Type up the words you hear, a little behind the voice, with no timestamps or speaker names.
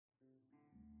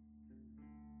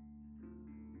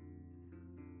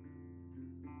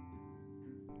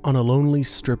On a lonely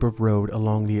strip of road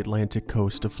along the Atlantic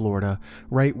coast of Florida,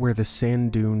 right where the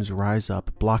sand dunes rise up,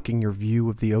 blocking your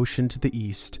view of the ocean to the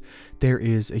east, there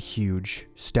is a huge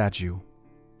statue.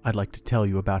 I'd like to tell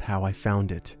you about how I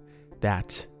found it.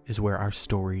 That is where our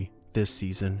story this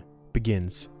season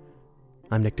begins.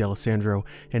 I'm Nick D'Alessandro,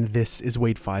 and this is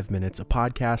Wait 5 Minutes, a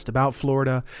podcast about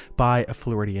Florida by a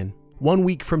Floridian. 1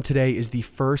 week from today is the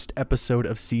first episode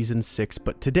of Season 6,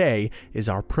 but today is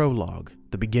our prologue,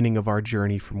 the beginning of our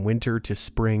journey from winter to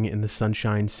spring in the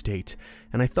Sunshine State,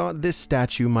 and I thought this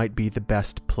statue might be the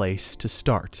best place to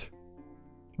start.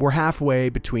 We're halfway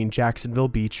between Jacksonville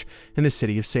Beach and the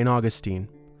city of St. Augustine,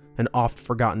 an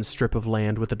oft-forgotten strip of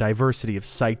land with a diversity of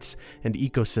sites and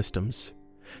ecosystems.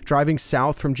 Driving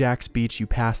south from Jax Beach, you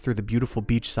pass through the beautiful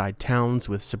beachside towns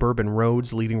with suburban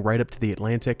roads leading right up to the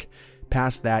Atlantic.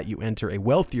 Past that, you enter a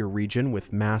wealthier region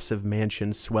with massive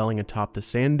mansions swelling atop the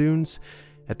sand dunes.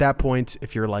 At that point,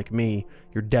 if you're like me,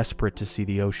 you're desperate to see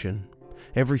the ocean.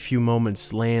 Every few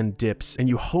moments, land dips, and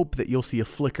you hope that you'll see a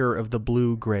flicker of the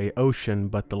blue-gray ocean,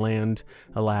 but the land,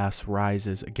 alas,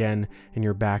 rises again, and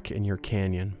you're back in your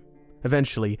canyon.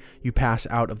 Eventually, you pass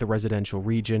out of the residential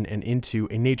region and into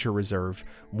a nature reserve,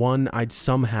 one I'd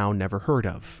somehow never heard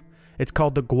of. It's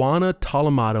called the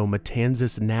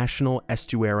Guantanamo-Matanzas National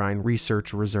Estuarine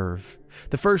Research Reserve.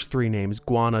 The first three names,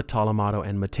 Guana, Talamato,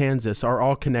 and Matanzas, are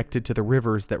all connected to the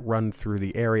rivers that run through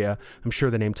the area. I'm sure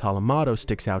the name Talamato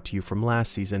sticks out to you from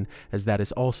last season, as that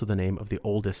is also the name of the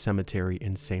oldest cemetery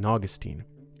in St. Augustine.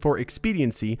 For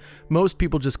expediency, most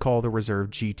people just call the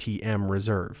reserve GTM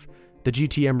Reserve. The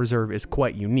GTM Reserve is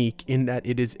quite unique in that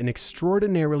it is an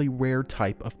extraordinarily rare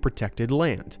type of protected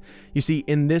land. You see,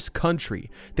 in this country,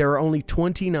 there are only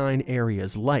 29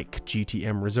 areas like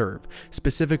GTM Reserve,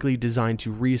 specifically designed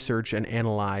to research and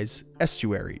analyze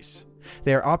estuaries.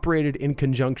 They are operated in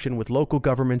conjunction with local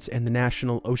governments and the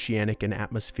National Oceanic and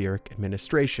Atmospheric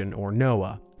Administration, or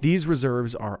NOAA. These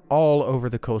reserves are all over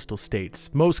the coastal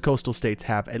states. Most coastal states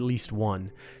have at least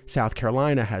one. South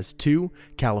Carolina has 2,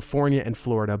 California and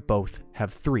Florida both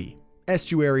have 3.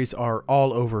 Estuaries are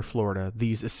all over Florida.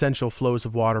 These essential flows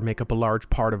of water make up a large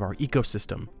part of our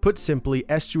ecosystem. Put simply,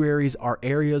 estuaries are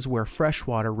areas where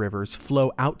freshwater rivers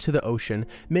flow out to the ocean,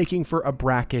 making for a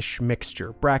brackish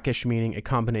mixture. Brackish meaning a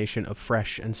combination of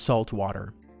fresh and salt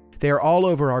water. They are all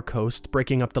over our coast,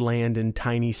 breaking up the land in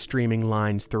tiny streaming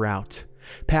lines throughout.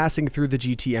 Passing through the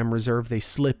GTM Reserve, they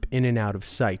slip in and out of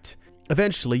sight.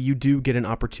 Eventually, you do get an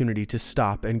opportunity to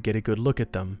stop and get a good look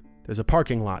at them. There's a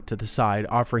parking lot to the side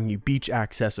offering you beach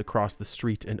access across the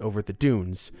street and over the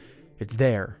dunes. It's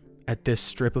there, at this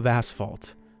strip of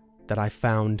asphalt, that I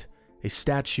found a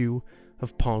statue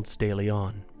of Ponce de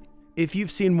Leon. If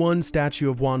you've seen one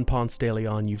statue of Juan Ponce de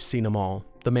Leon, you've seen them all.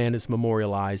 The man is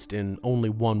memorialized in only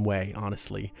one way,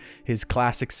 honestly. His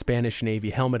classic Spanish Navy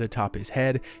helmet atop his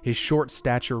head, his short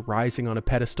stature rising on a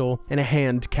pedestal, and a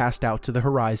hand cast out to the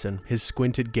horizon, his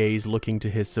squinted gaze looking to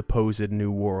his supposed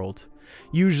new world.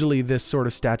 Usually this sort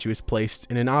of statue is placed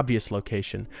in an obvious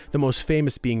location, the most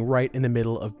famous being right in the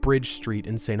middle of Bridge Street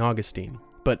in St. Augustine.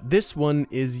 But this one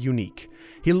is unique.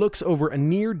 He looks over a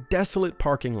near desolate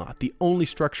parking lot, the only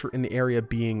structure in the area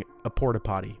being a porta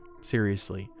potty.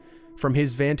 Seriously. From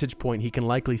his vantage point, he can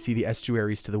likely see the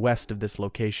estuaries to the west of this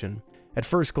location. At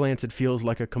first glance, it feels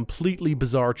like a completely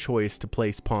bizarre choice to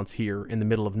place Ponce here in the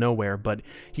middle of nowhere, but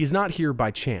he's not here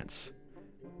by chance.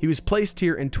 He was placed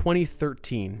here in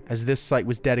 2013, as this site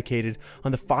was dedicated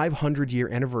on the 500-year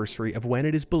anniversary of when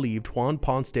it is believed Juan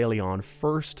Ponce de Leon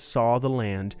first saw the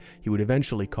land he would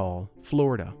eventually call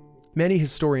Florida. Many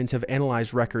historians have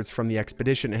analyzed records from the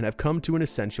expedition and have come to an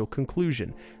essential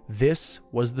conclusion. This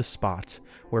was the spot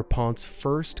where Ponce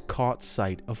first caught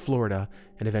sight of Florida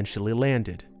and eventually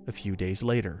landed a few days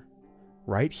later.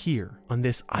 Right here, on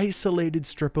this isolated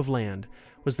strip of land,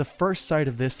 was the first sight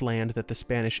of this land that the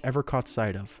Spanish ever caught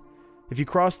sight of. If you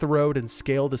cross the road and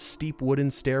scale the steep wooden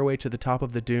stairway to the top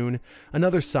of the dune,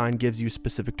 another sign gives you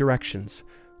specific directions.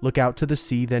 Look out to the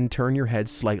sea, then turn your head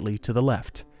slightly to the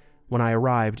left. When I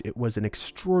arrived, it was an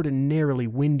extraordinarily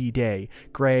windy day,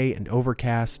 gray and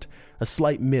overcast. A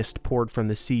slight mist poured from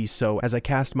the sea, so as I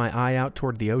cast my eye out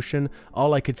toward the ocean,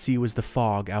 all I could see was the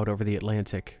fog out over the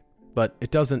Atlantic. But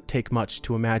it doesn't take much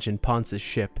to imagine Ponce's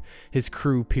ship, his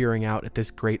crew peering out at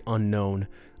this great unknown,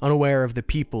 unaware of the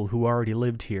people who already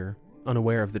lived here,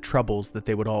 unaware of the troubles that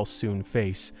they would all soon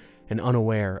face, and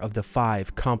unaware of the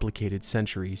 5 complicated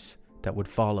centuries that would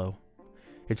follow.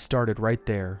 It started right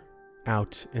there,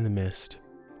 out in the mist.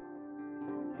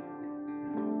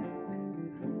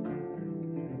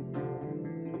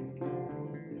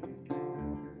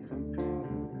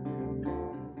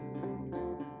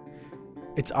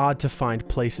 It's odd to find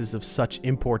places of such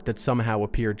import that somehow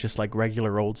appear just like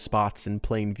regular old spots in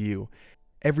plain view.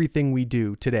 Everything we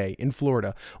do today in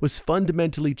Florida was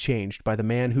fundamentally changed by the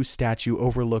man whose statue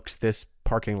overlooks this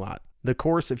parking lot. The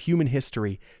course of human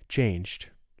history changed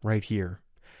right here.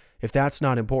 If that's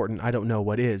not important, I don't know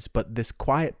what is, but this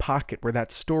quiet pocket where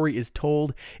that story is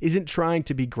told isn't trying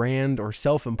to be grand or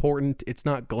self-important. It's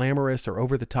not glamorous or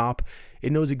over the top.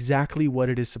 It knows exactly what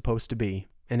it is supposed to be.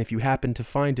 And if you happen to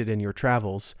find it in your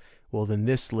travels, well, then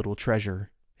this little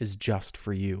treasure is just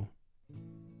for you.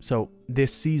 So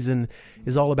this season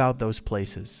is all about those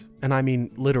places. And I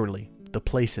mean literally, the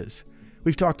places.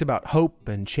 We've talked about hope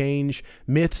and change,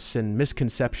 myths and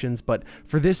misconceptions, but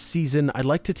for this season, I'd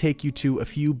like to take you to a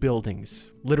few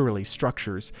buildings, literally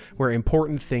structures, where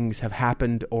important things have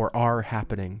happened or are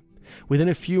happening. Within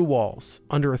a few walls,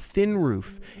 under a thin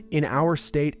roof, in our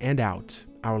state and out,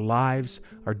 our lives,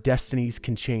 our destinies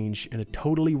can change in a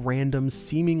totally random,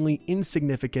 seemingly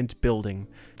insignificant building.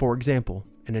 For example,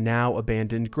 in a now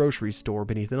abandoned grocery store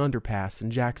beneath an underpass in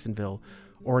Jacksonville,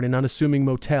 or in an unassuming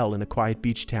motel in a quiet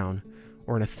beach town,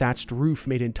 or in a thatched roof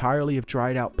made entirely of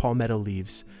dried out palmetto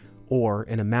leaves, or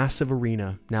in a massive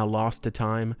arena now lost to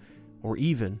time, or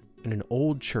even in an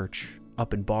old church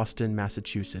up in Boston,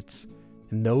 Massachusetts.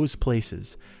 In those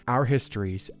places, our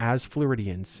histories as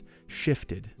Floridians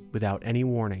shifted without any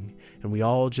warning, and we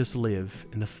all just live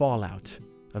in the fallout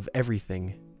of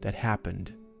everything that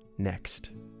happened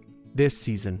next. This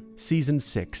season, Season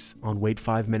 6 on Wait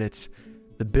 5 Minutes,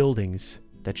 the buildings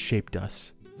that shaped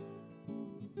us.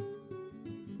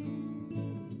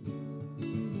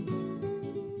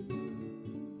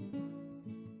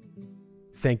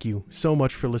 Thank you so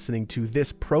much for listening to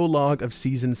this prologue of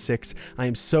Season 6. I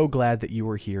am so glad that you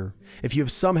are here. If you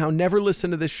have somehow never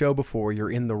listened to this show before,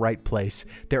 you're in the right place.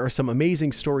 There are some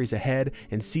amazing stories ahead,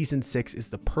 and Season 6 is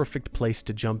the perfect place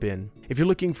to jump in. If you're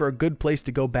looking for a good place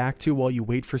to go back to while you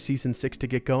wait for Season 6 to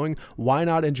get going, why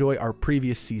not enjoy our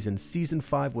previous season? Season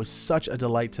 5 was such a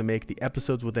delight to make. The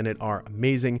episodes within it are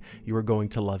amazing. You are going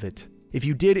to love it. If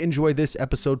you did enjoy this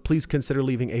episode, please consider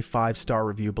leaving a 5-star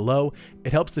review below.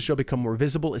 It helps the show become more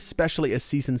visible, especially as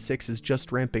Season 6 is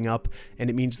just ramping up, and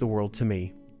it means the world to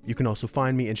me. You can also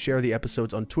find me and share the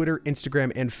episodes on Twitter,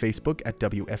 Instagram, and Facebook at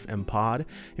WFMPod.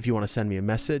 If you want to send me a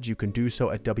message, you can do so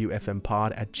at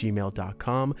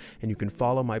WFMPod@gmail.com, and you can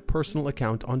follow my personal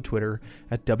account on Twitter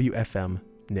at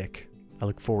WFMNick. I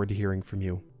look forward to hearing from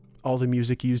you. All the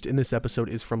music used in this episode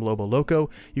is from Lobo Loco.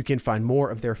 You can find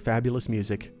more of their fabulous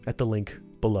music at the link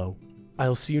below.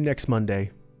 I'll see you next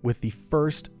Monday with the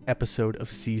first episode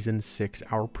of Season 6,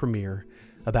 our premiere,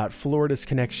 about Florida's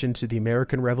connection to the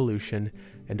American Revolution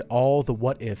and all the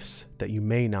what-ifs that you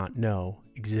may not know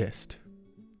exist.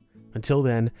 Until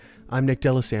then, I'm Nick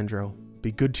D'Alessandro.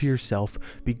 Be good to yourself,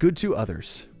 be good to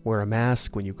others, wear a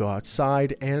mask when you go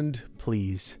outside, and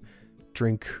please,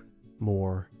 drink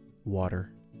more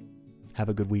water. Have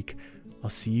a good week. I'll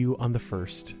see you on the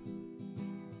 1st.